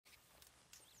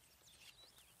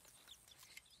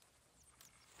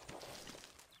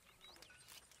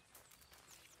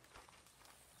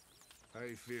How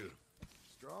you feeling?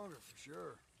 Stronger, for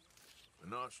sure.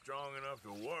 But not strong enough to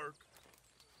work.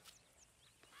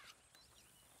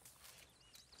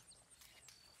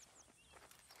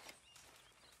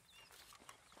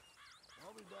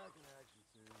 I'll be back in action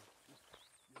soon. Just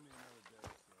give me another day or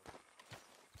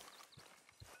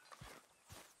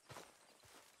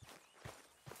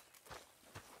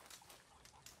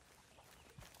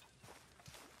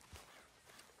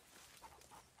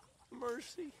so.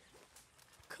 Mercy.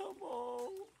 Come on.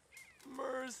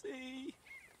 Mercy.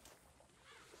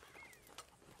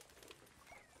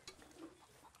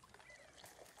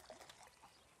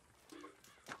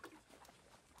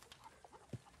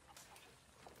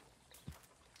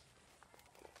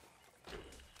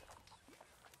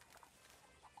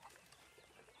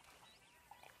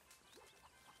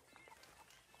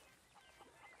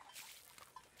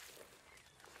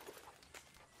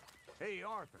 Hey,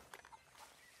 Arthur.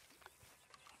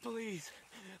 Please,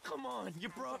 come on. You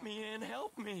brought me in.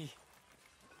 Help me.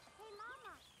 Hey,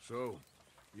 Mama. So,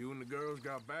 you and the girls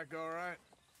got back all right?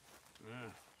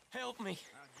 Yeah. Help me.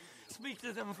 Speak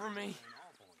to them for me.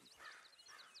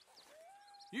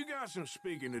 You got some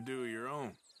speaking to do of your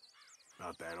own.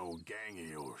 About that old gang of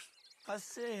yours. I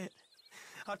said,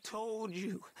 I told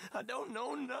you, I don't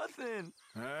know nothing.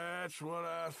 That's what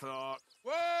I thought.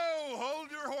 Whoa! Hold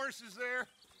your horses there.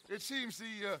 It seems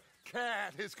the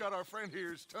cat has got our friend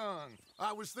here's tongue.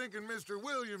 I was thinking Mr.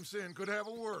 Williamson could have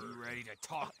a word. You ready to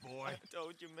talk, boy? I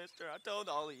told you, mister. I told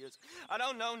all of you. I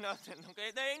don't know nothing,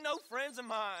 okay? They ain't no friends of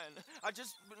mine. I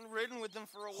just been riding with them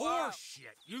for a while. Horse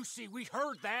shit. You see, we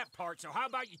heard that part, so how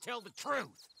about you tell the truth?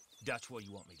 That's what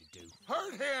you want me to do.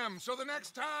 Hurt him, so the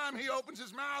next time he opens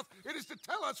his mouth, it is to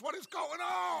tell us what is going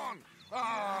on.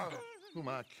 Ah, who am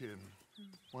I kidding?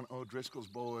 One of O'Driscoll's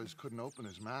boys couldn't open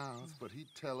his mouth, but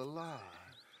he'd tell a lie.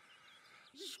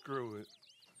 Screw it.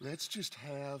 Let's just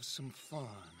have some fun.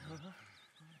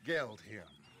 Geld him.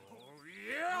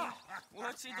 Yeah!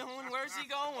 What's he doing? Where's he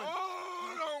going?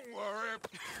 Oh, don't worry.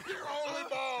 You're only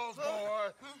balls,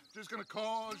 boy. Just gonna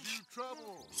cause you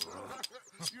trouble.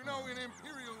 You know, in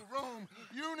Imperial Rome,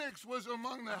 eunuchs was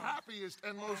among the happiest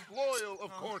and most loyal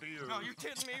of courtiers. No, you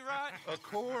kidding me, right? Of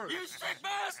course. You sick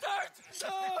bastard!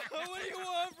 Oh, what do you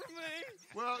want from me?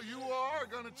 Well, you are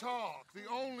gonna talk. The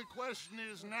only question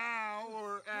is now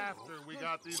or after we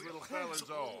got these little fellas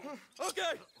off.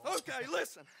 Okay,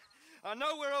 listen. I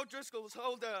know where O'Driscoll's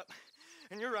holed up,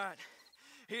 and you're right.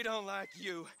 He don't like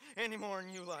you any more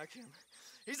than you like him.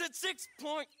 He's at 6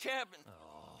 Point Cabin.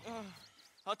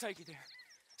 I'll take you there.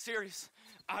 Serious,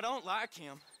 I don't like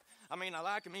him. I mean, I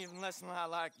like him even less than I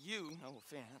like you, no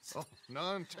offense. Oh,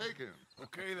 none taken.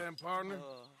 Okay then, partner.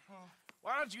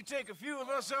 Why don't you take a few of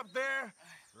us up there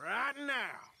right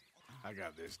now? I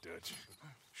got this, Dutch.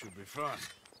 Should be fun.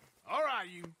 All right,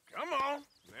 you. Come on.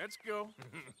 Let's go.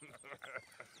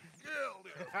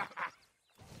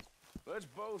 Let's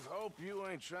both hope you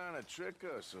ain't trying to trick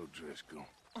us, O'Driscoll.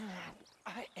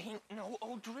 I ain't no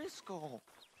O'Driscoll.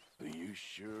 You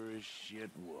sure as shit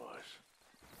was.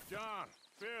 John,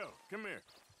 Phil, come here.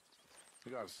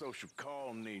 We got a social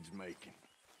call needs making.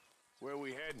 Where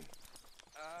we heading?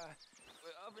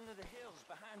 Up into the hills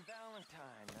behind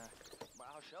Valentine. Well,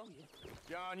 I'll show you.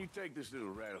 John, you take this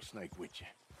little rattlesnake with you.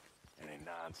 Any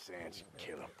nonsense, you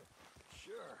kill him.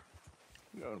 Sure.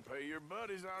 You're gonna pay your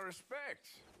buddies our respects.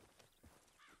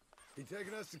 He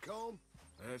taking us to Combe?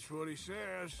 That's what he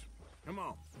says. Come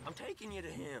on. I'm taking you to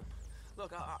him.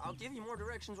 Look, I'll give you more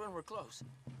directions when we're close.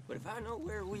 But if I know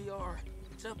where we are,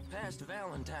 it's up past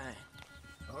Valentine.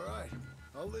 All right,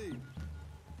 I'll lead.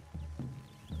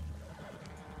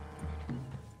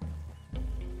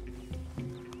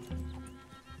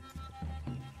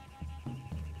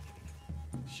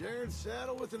 Sharing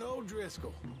saddle with an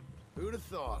O'Driscoll. Who'd have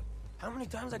thought? How many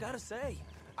times I gotta say?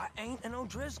 I ain't an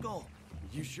O'Driscoll.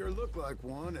 You sure look like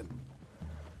one, and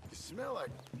you smell like...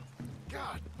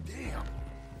 God damn.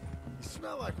 You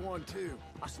smell like one, too.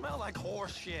 I smell like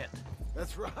horse shit.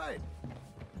 That's right.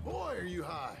 Boy, are you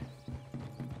high.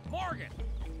 Morgan,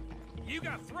 you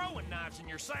got throwing knives in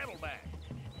your saddlebag.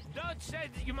 Dud said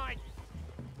that you might...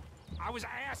 I was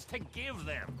asked to give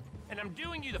them, and I'm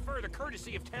doing you the further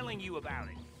courtesy of telling you about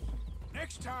it.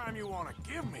 Next time you want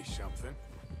to give me something,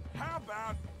 how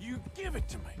about you give it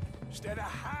to me, instead of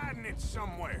hiding it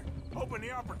somewhere, hoping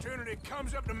the opportunity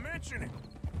comes up to mention it?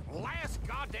 Last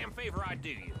goddamn favor I do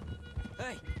you.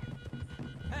 Hey,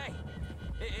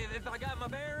 if I got my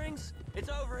bearings, it's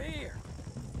over here.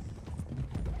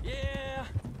 Yeah,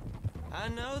 I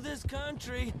know this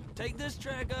country. Take this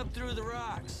track up through the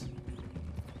rocks.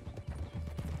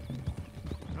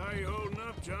 How you holding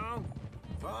up, John?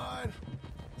 Fine.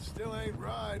 Still ain't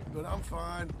right, but I'm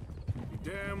fine. You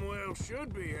damn well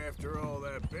should be after all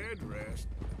that bed rest.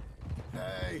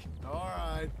 Hey, all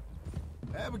right.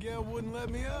 Abigail wouldn't let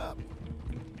me up.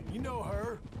 You know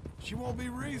her. She won't be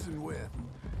reasoned with.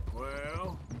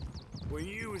 Well, when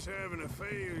you was having a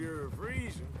failure of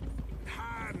reason,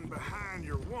 hiding behind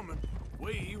your woman,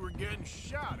 we were getting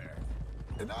shot at.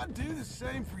 And I'd do the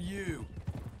same for you,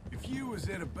 if you was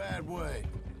in a bad way.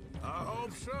 I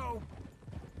hope so.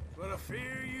 But I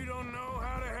fear you don't know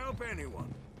how to help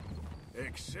anyone.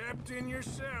 Except in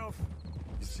yourself.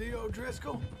 You see,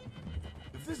 O'Driscoll?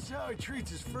 If this is how he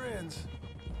treats his friends,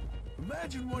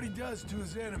 imagine what he does to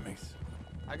his enemies.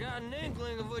 I got an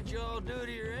inkling of what you all do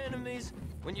to your enemies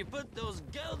when you put those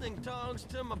gelding tongs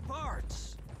to my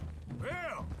parts.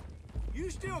 Bill, you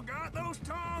still got those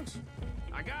tongs?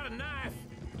 I got a knife.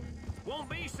 Won't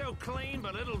be so clean,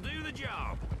 but it'll do the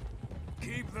job.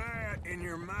 Keep that in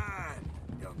your mind,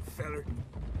 young feller.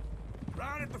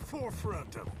 Right at the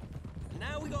forefront of it.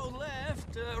 Now we go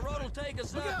left. Road'll take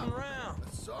us Look up out! and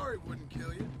round. Sorry it wouldn't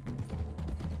kill you.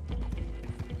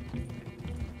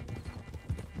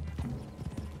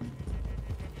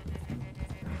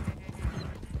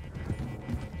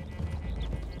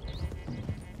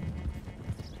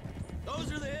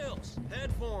 Those are the hills.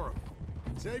 Head for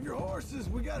them. Save your horses.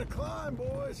 We gotta climb,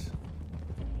 boys.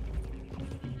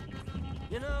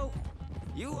 You know,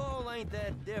 you all ain't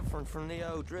that different from the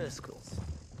O'Driscolls.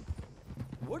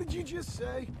 What did you just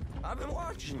say? I've been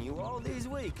watching you all these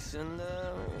weeks, and,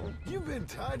 You've been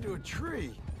tied to a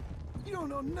tree. You don't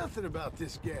know nothing about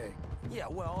this gang. yeah,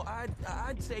 well,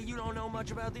 I'd say you don't know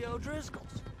much about the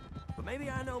O'Driscolls. But maybe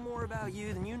I know more about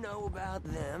you than you know about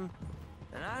them.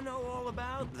 And I know all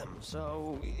about them,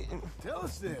 so... Tell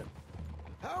us then.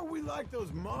 How are we like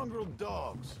those mongrel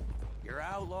dogs? You're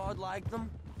outlawed like them?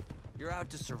 You're out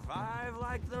to survive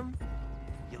like them?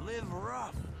 You live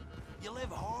rough. You live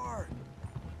hard.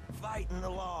 Fighting the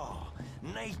law,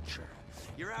 nature.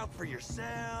 You're out for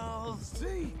yourselves.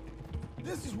 See?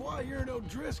 This is why you're an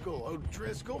O'Driscoll,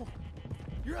 O'Driscoll.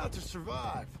 You're out to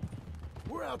survive.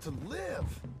 We're out to live.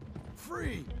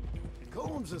 Free.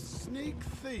 Coleman's a sneak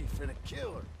thief and a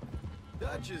killer.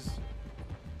 Dutch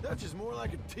is more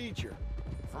like a teacher.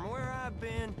 From where I've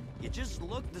been, you just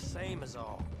look the same as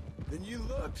all. Then you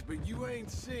looked, but you ain't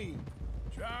seen.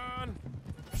 John,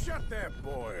 shut that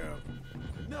boy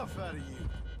up. Enough out of you.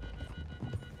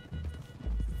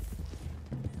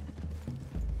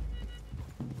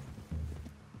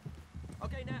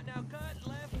 Okay, now cut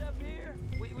left up here.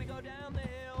 We go down the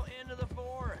hill into the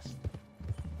forest.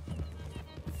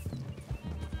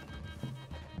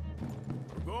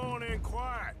 We're going in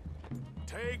quiet,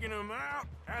 taking them out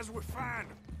as we find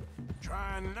them,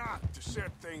 trying not to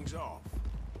set things off.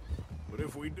 But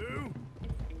if we do,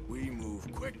 we move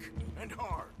quick and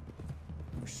hard.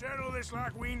 We settle this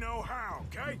like we know how,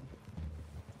 okay?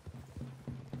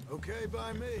 Okay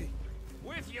by me.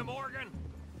 With you, Morgan.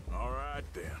 All right,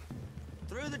 then.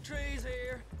 Through the trees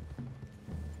here.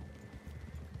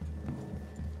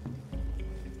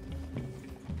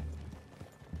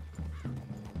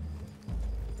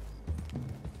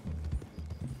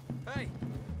 Hey,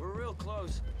 we're real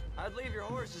close. I'd leave your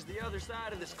horses the other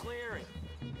side of this clearing.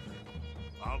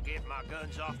 I'll get my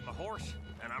guns off my horse,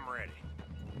 and I'm ready.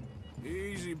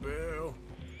 Easy, Bill.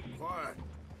 Quiet.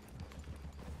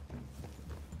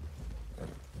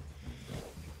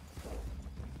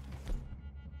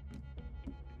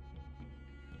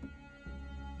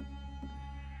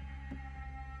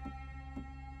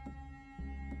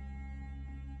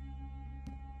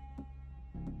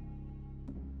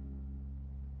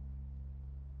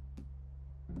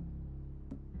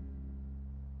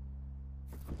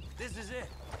 This is it.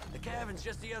 The cabin's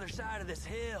just the other side of this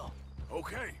hill.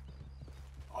 Okay.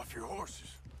 Off your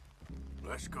horses.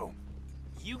 Let's go.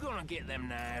 You gonna get them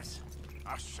knives?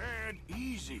 I said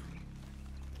easy.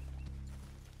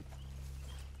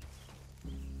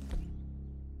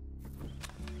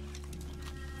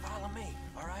 Follow me,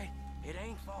 all right? It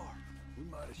ain't far. We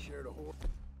might have shared a horse.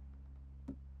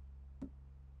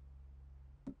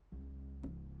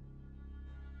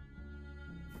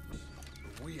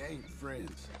 But we ain't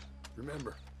friends.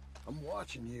 Remember, I'm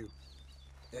watching you.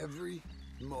 Every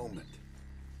moment.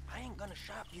 I ain't gonna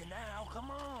shop you now,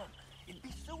 come on. It'd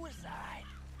be suicide.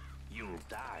 You'll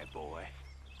die, boy.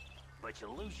 But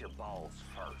you'll lose your balls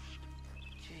first.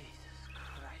 Jesus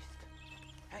Christ.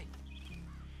 Hey,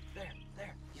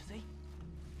 there, you see?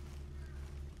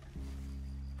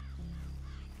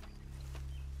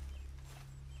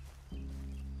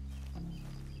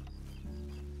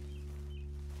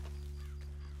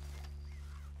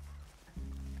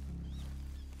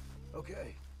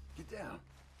 Okay, get down.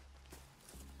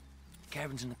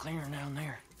 Cabin's in the clearing down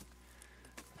there.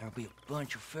 There'll be a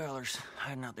bunch of fellers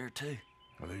hiding out there, too.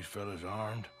 Are these fellas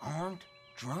armed? Armed,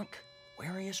 drunk,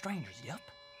 wary of strangers, yup.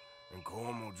 And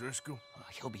Colm O'Driscoll?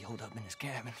 He'll be holed up in his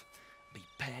cabin. Be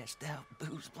passed out,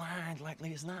 booze blind,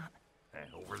 likely as not. Hey,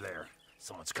 over there.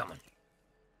 Someone's coming.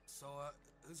 So,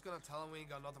 who's gonna tell him we ain't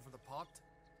got nothing for the pot?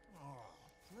 Oh,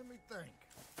 let me think.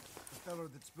 The feller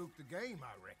that spooked the game,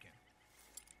 I reckon.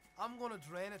 I'm gonna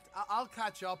drain it. I'll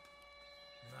catch up.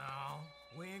 No,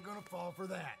 we ain't gonna fall for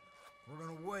that. We're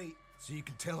gonna wait so you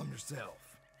can tell him yourself.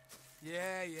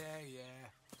 Yeah.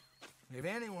 If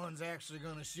anyone's actually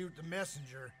gonna shoot the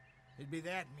messenger, it'd be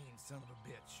that mean son of a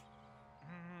bitch.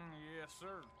 Yes,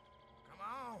 sir. Come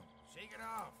on, shake it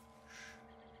off.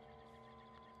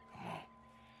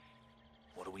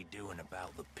 What are we doing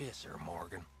about the pisser,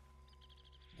 Morgan?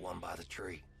 One by the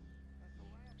tree.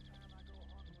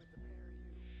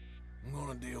 I'm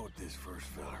gonna deal with this first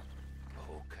fella.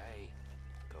 Okay,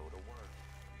 go to work.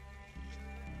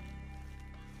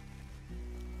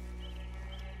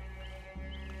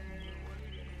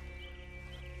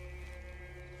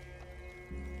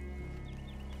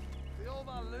 The old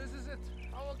man loses it.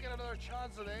 I won't get another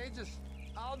chance in ages.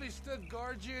 I'll be stood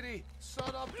guard duty.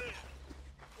 Son up.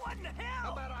 What in the hell?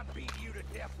 How about I beat you to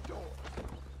death door?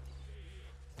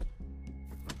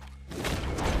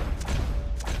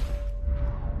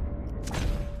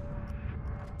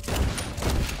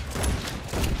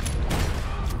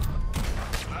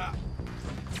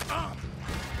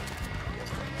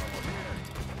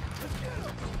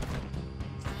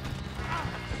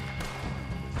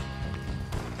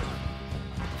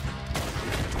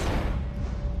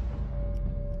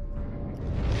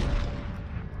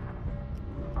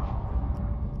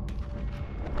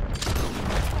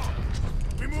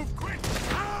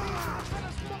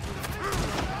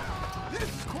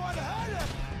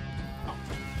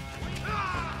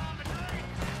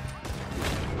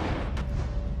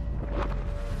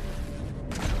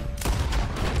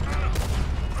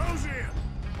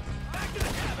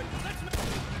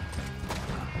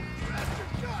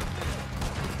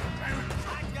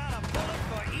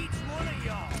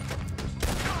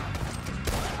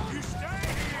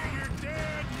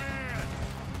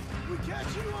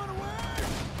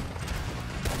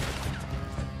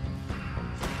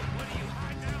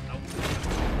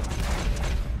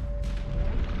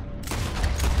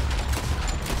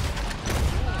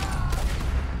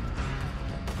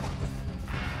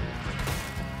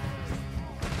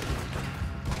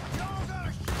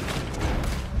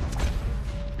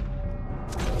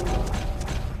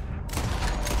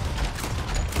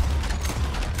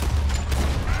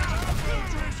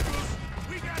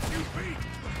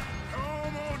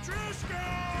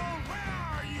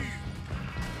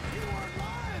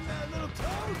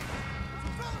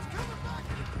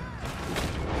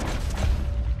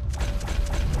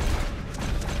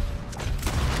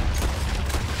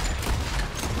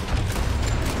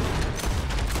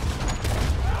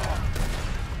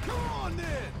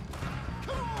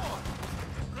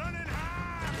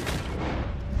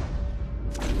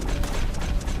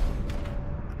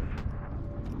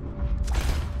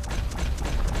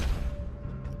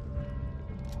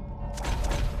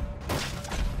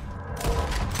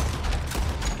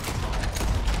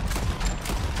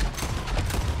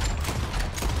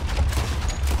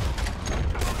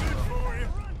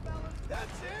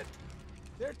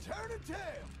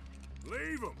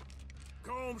 Leave him.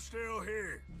 Colm's still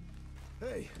here.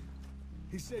 Hey,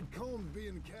 he said Colm be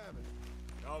in the cabin.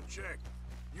 I'll check.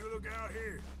 You look out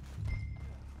here.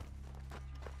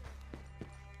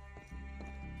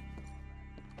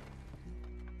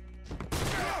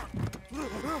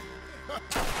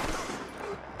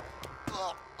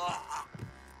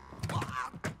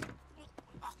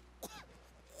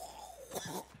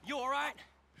 You all right?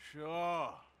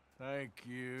 Sure. Thank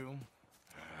you.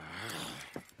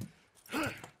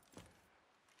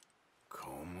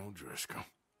 Colm O'Driscoll.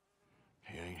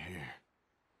 He ain't here.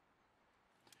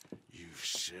 You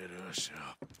set us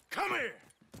up. Come here!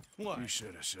 What? You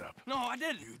set us up. No, I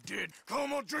didn't. You did.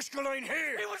 Colm O'Driscoll ain't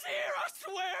here! He was here, I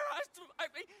swear!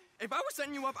 If I was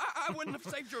setting you up, I wouldn't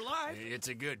have saved your life. It's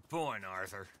a good point,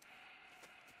 Arthur.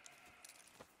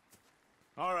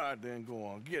 All right, then, go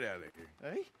on. Get out of here.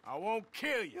 Hey? I won't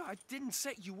kill you. I didn't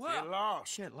set you up. Get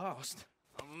lost. Get lost.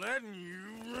 I'm letting you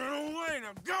run away.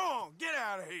 Now go on. Get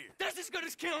out of here. That's as good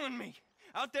as killing me.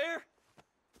 Out there,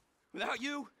 without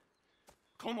you,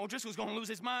 Colm O'Driscoll's gonna lose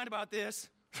his mind about this.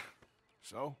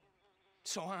 So?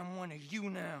 So I'm one of you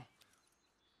now.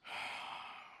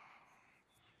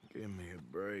 Give me a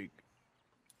break.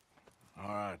 All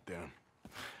right, then.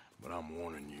 But I'm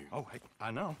warning you. Oh, hey,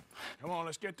 I know. Come on,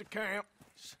 let's get to camp.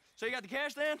 So you got the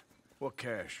cash, then? What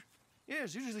cash? Yeah,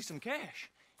 there's usually some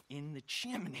cash in the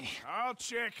chimney. I'll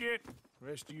check it.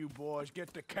 Rest of you boys,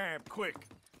 get to camp quick.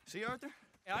 See, Arthur?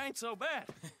 I ain't so bad.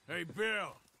 Hey,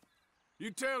 Bill.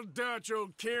 You tell Dutch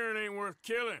old Kieran ain't worth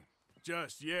killing.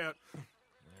 Just yet. Yeah,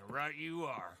 right you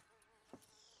are.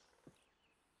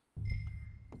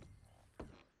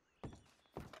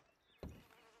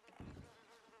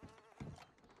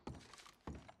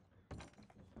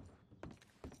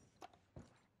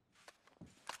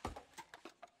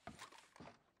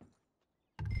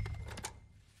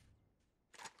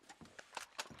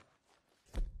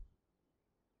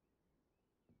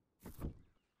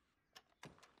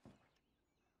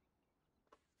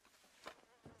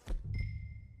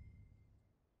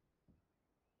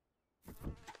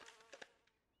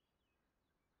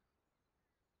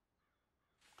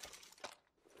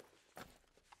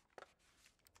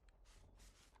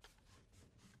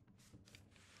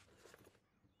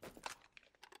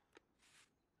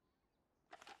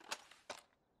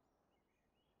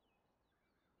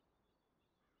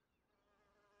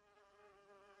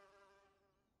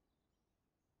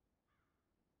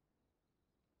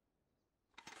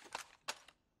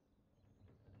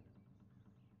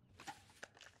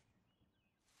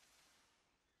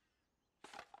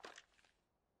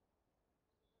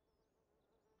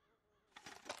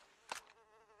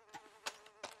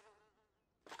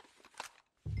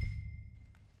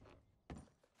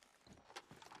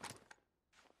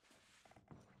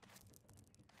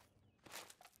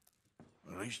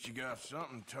 At least you got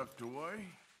something tucked away.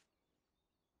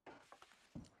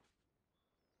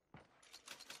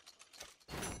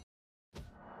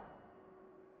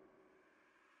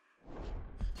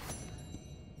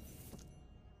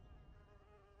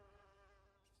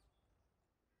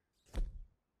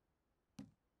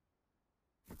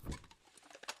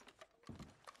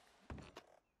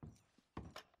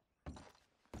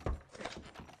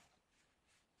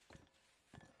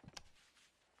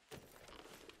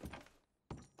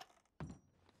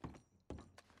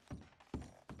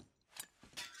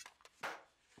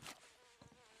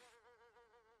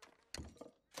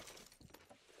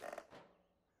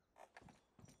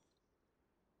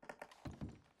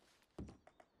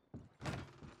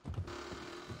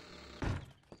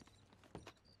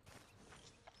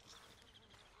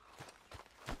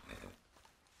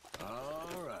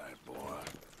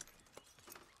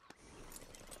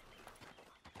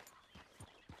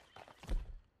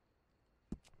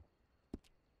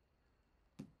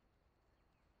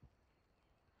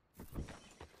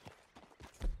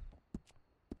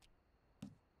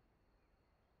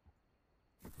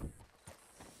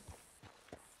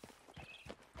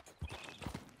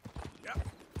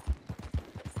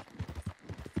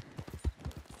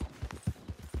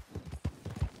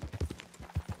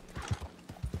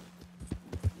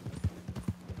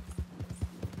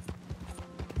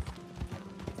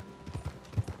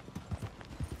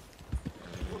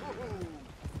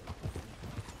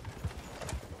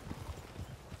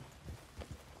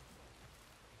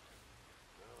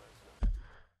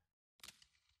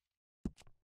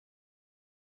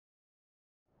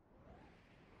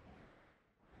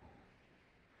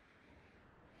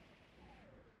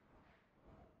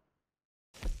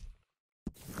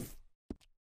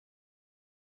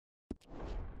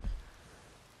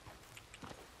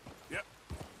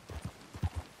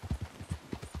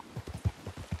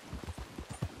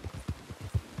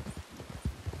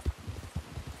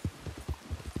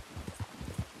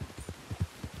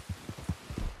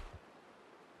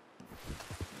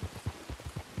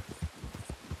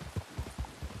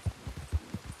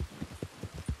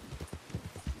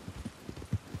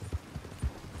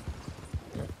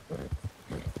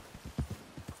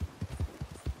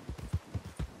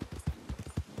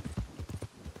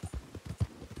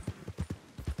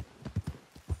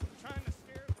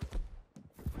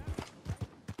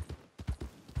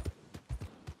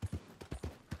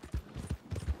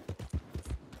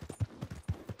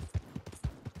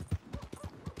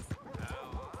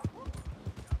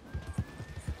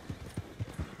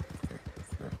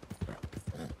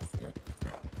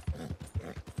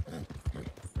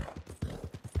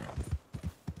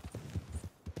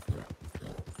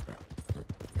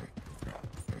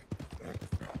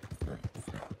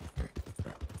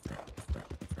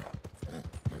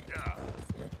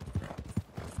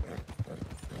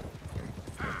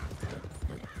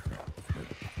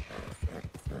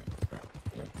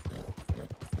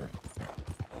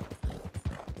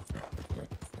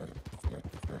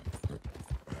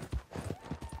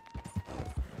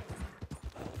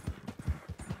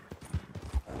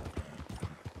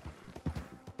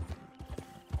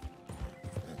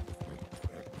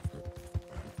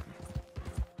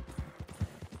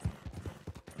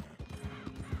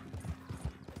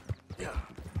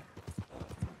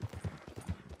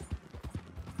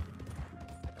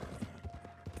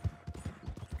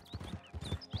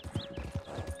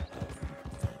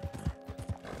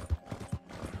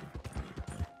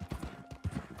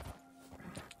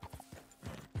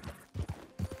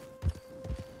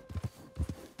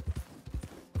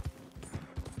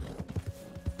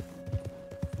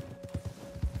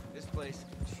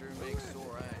 make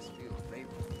sore eyes feel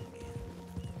favorable again.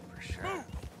 For sure. Move!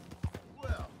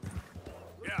 Well,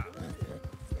 Yeah.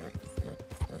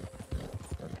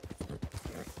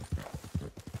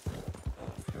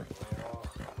 Oh,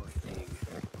 poor thing.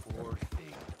 Poor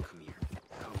thing. Come here.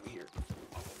 Come here.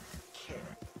 Okay.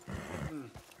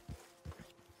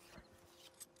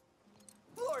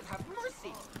 Lord have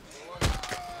mercy!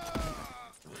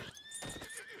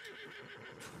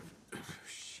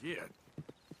 Shit.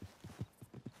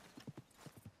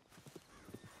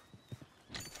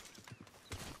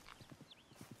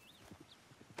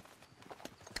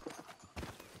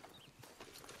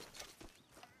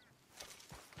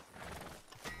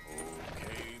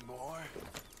 Okay, boy.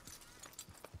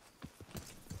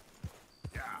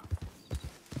 Yeah.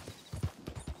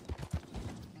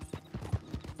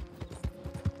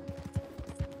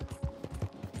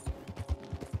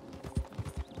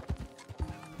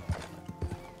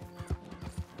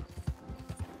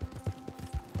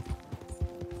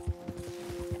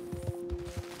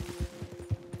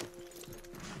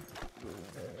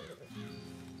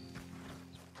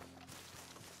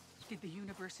 Did the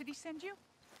university send you?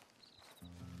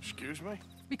 Excuse me?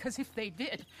 Because if they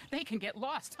did, they can get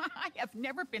lost. I have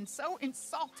never been so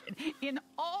insulted in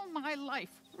all my life.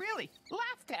 Really.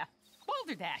 Laughed at.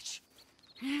 Balderdash.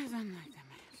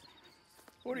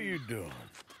 What are you doing?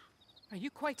 Are you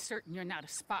quite certain you're not a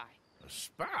spy? A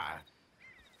spy?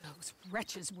 Those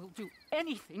wretches will do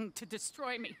anything to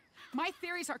destroy me. My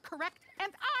theories are correct,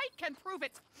 and I can prove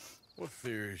it. What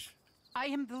theories? I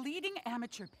am the leading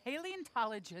amateur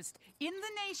paleontologist in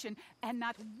the nation, and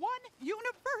not one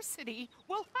university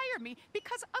will hire me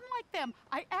because, unlike them,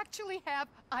 I actually have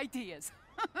ideas.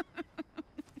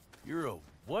 You're a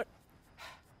what?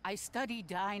 I study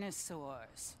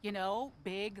dinosaurs. You know,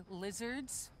 big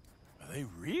lizards. Are they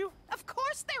real? Of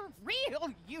course they're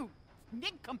real, you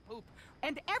nincompoop.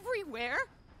 And everywhere.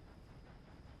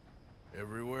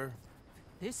 Everywhere?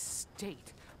 This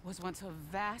state was once a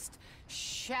vast,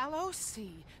 shallow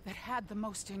sea that had the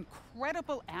most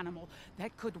incredible animal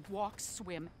that could walk,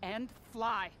 swim, and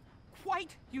fly.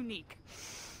 Quite unique.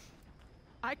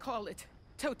 I call it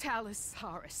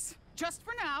Totalisaurus. Just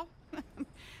for now.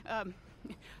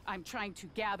 I'm trying to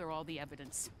gather all the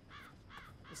evidence.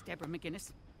 Miss Deborah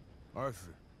McGinnis,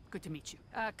 Arthur. good to meet you.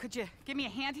 Could you give me a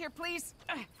hand here, please?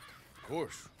 Of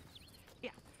course. Yeah.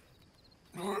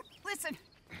 Listen,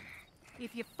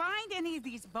 if you find any of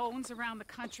these bones around the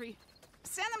country,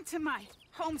 send them to my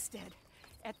homestead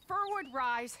at Furwood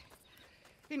Rise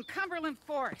in Cumberland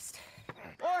Forest.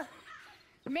 Or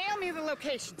mail me the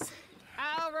locations.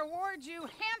 I'll reward you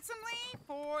handsomely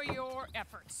for your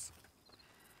efforts.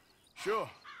 Sure.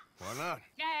 Why not?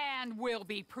 And we'll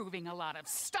be proving a lot of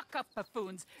stuck-up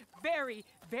buffoons very,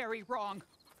 very wrong.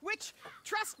 Which,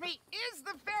 trust me, is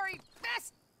the very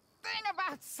best thing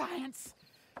about science.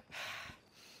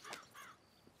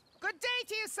 Good day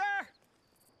to you, sir.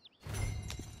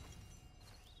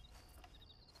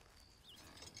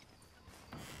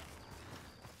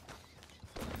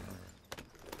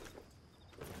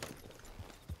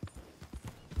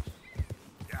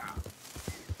 Yeah.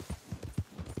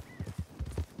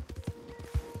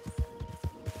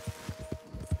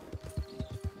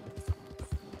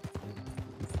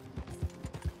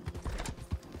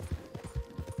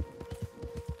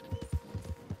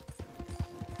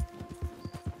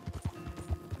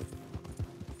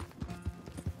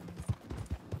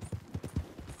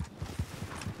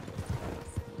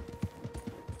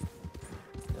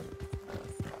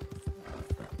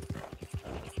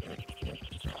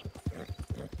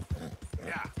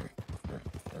 Yeah.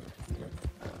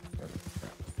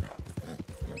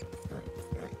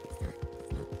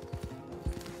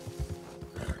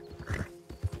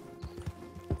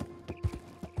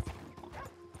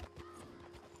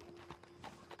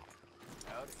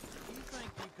 Do you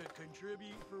think you could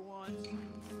contribute for once?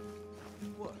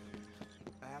 What?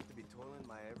 I have to be toiling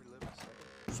my every living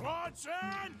second.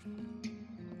 Swanson!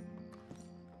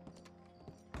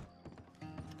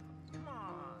 Come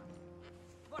on.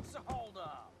 What's the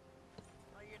holdup?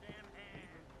 Lay your damn hand.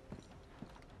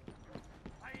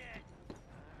 Lay it.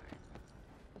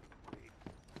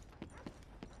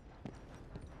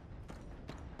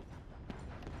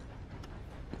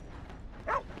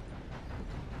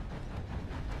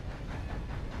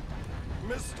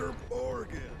 Mr.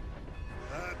 Morgan,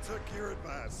 I took your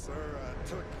advice, sir. I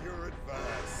took your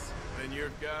advice. Then your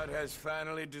god has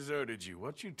finally deserted you.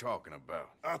 What you talking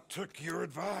about? I took your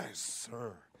advice,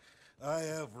 sir. I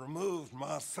have removed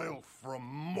myself from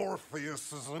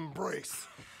Morpheus's embrace.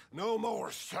 No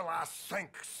more shall I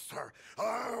sink, sir.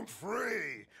 I am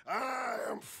free. I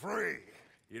am free.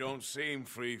 You don't seem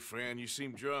free, friend. You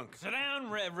seem drunk. Sit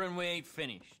down, Reverend. We ain't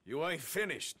finished. You ain't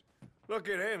finished. Look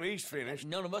at him. He's finished.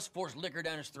 None of us forced liquor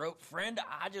down his throat, friend.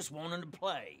 I just want him to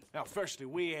play. Now, firstly,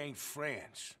 we ain't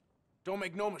friends. Don't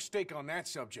make no mistake on that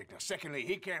subject. Now, secondly,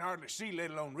 he can't hardly see,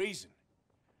 let alone reason.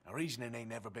 Now, reasoning ain't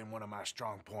never been one of my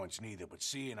strong points neither, but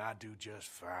seeing I do just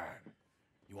fine.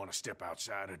 You want to step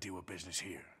outside or deal with business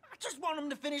here? I just want him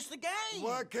to finish the game.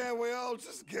 Why can't we all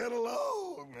just get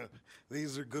along?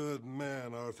 These are good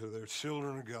men, Arthur. They're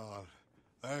children of God.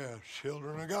 They're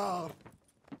children of God.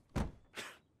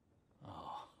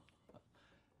 Oh.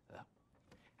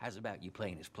 How's about you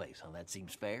playing his place, huh? That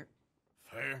seems fair?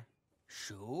 Fair?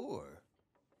 Sure.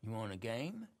 You want a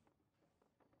game?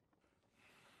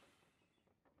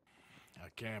 I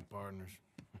can't, partners.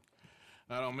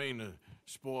 I don't mean to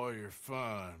spoil your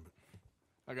fun,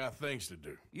 but I got things to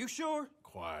do. You sure?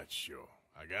 Quite sure.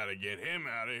 I gotta get him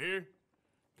out of here.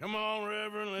 Come on,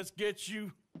 Reverend, let's get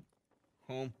you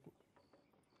home.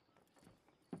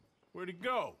 Where'd he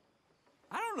go?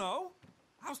 I don't know.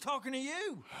 I was talking to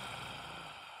you.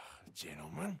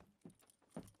 Gentlemen.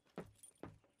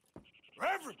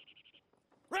 Reverend!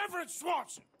 Reverend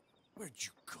Swanson! Where'd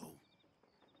you go?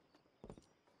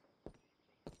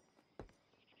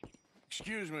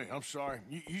 Excuse me, I'm sorry.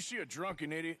 You see a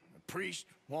drunken idiot, a priest,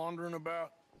 wandering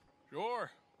about?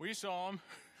 Sure, we saw him,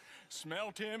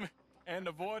 smelt him, and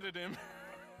avoided him.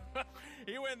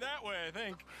 He went that way, I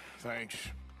think. Thanks.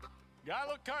 Guy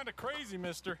looked kind of crazy,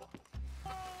 mister.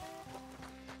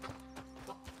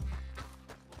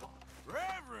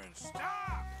 Reverend,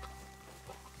 stop!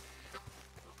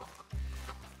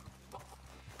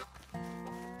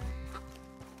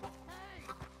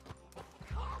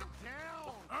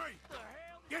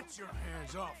 Get your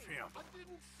hands off him! I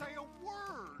didn't say a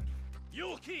word!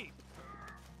 You'll keep.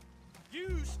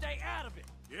 You stay out of it.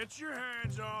 Get your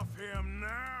hands off him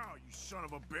now, you son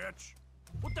of a bitch!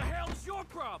 What the hell is your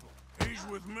problem? He's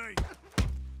with me.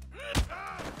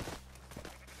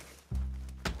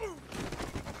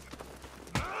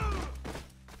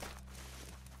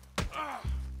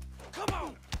 Come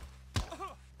on!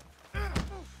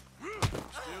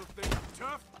 Still think you're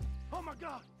tough? Oh my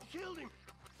God, you killed him.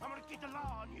 I'm gonna get the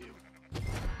law on you.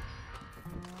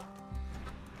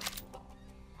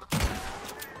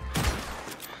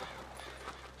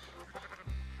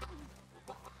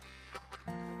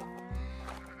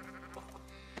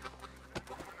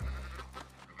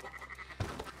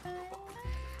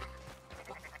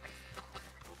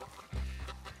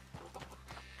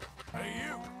 Hey,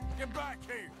 you! Get back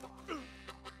here!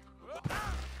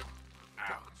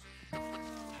 Ouch!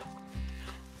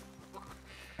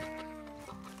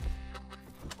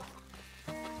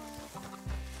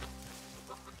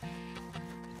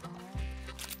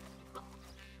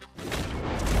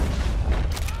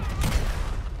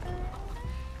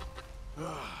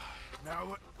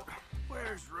 Now,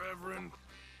 where's Reverend?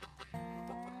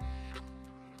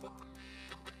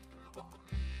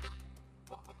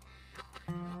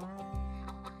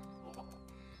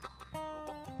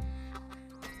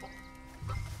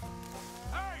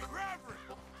 Hey,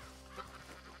 Reverend!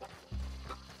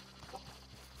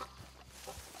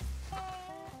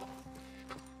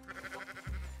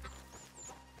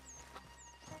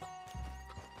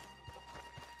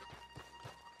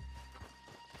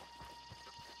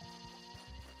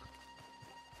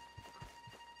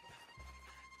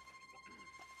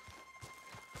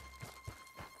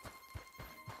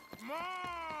 Come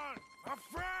on, my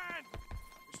friend.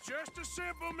 It's just a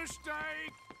simple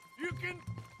mistake. You can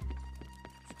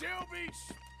still be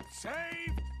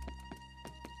saved.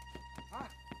 Huh?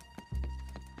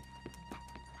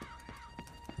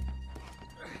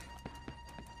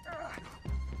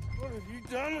 What have you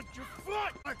done with your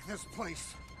foot? I like this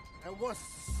place. I want to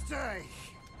stay.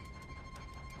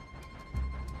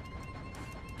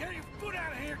 Get your foot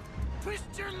out of here. Twist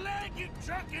your leg, you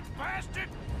drunken bastard.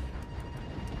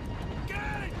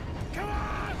 Get it! Come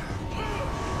on!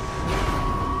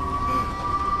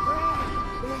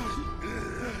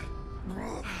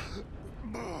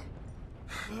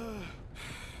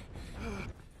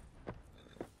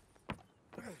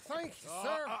 Thank you,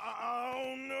 sir.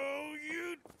 Oh, no,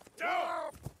 you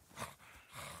don't!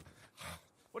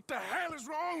 What the hell is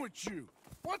wrong with you?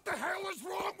 What the hell is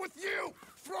wrong with you?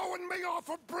 Throwing me off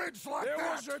a bridge like that?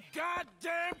 There was a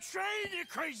goddamn train, you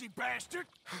crazy bastard!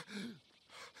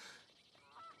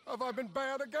 Have I been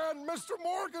bad again, Mr.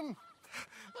 Morgan?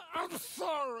 I'm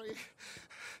sorry.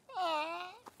 I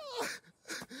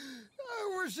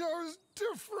wish I was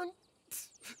different.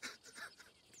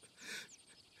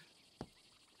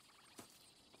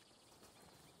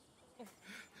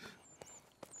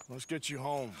 Let's get you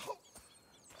home.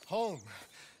 Home?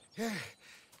 Yeah,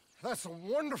 that's a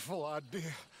wonderful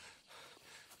idea.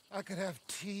 I could have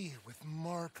tea with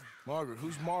Margaret. Margaret?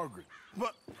 Who's Margaret?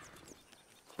 What?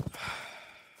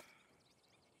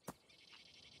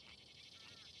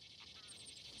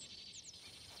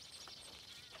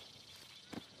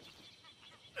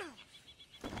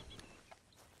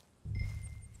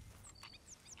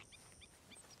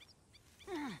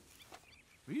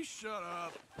 Will you shut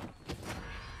up?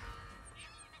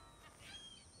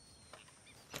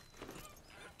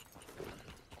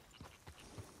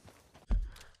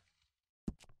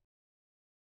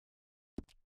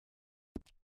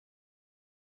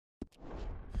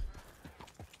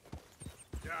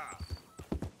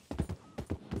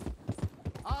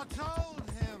 I told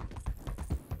him.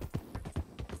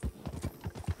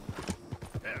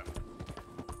 Yeah.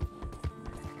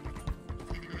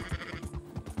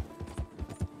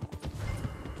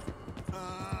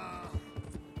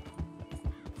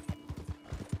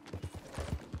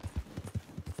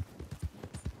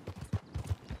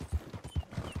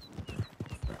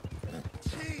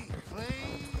 Tea, please.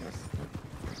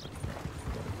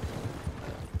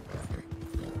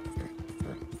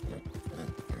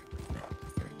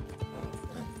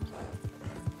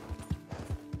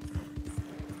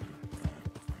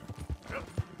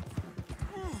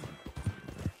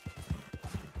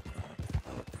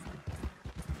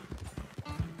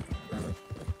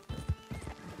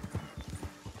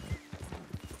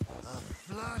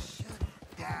 Flush of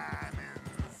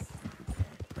diamonds.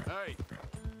 Hey,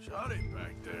 shut it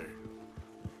back there.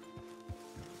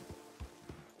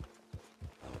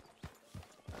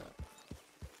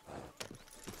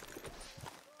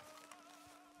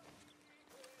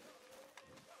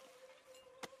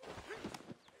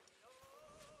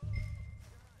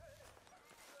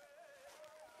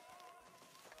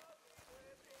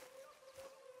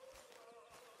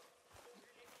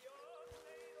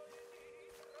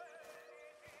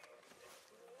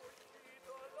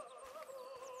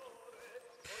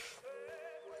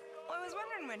 I was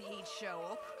wondering when he'd show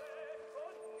up.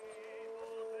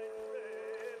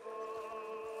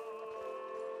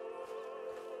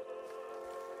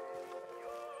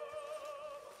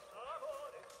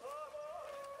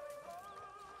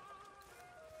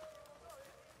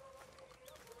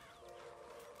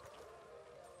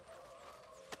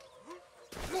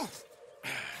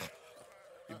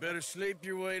 You better sleep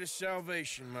your way to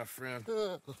salvation, my friend.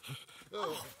 Oh,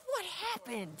 what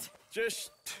happened?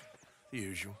 Just the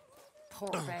usual. Poor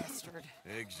bastard.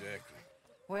 Exactly.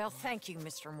 Well, thank you,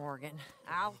 Mr. Morgan.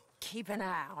 I'll keep an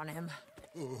eye on him.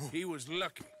 He was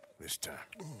lucky this time.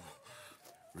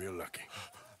 Real lucky.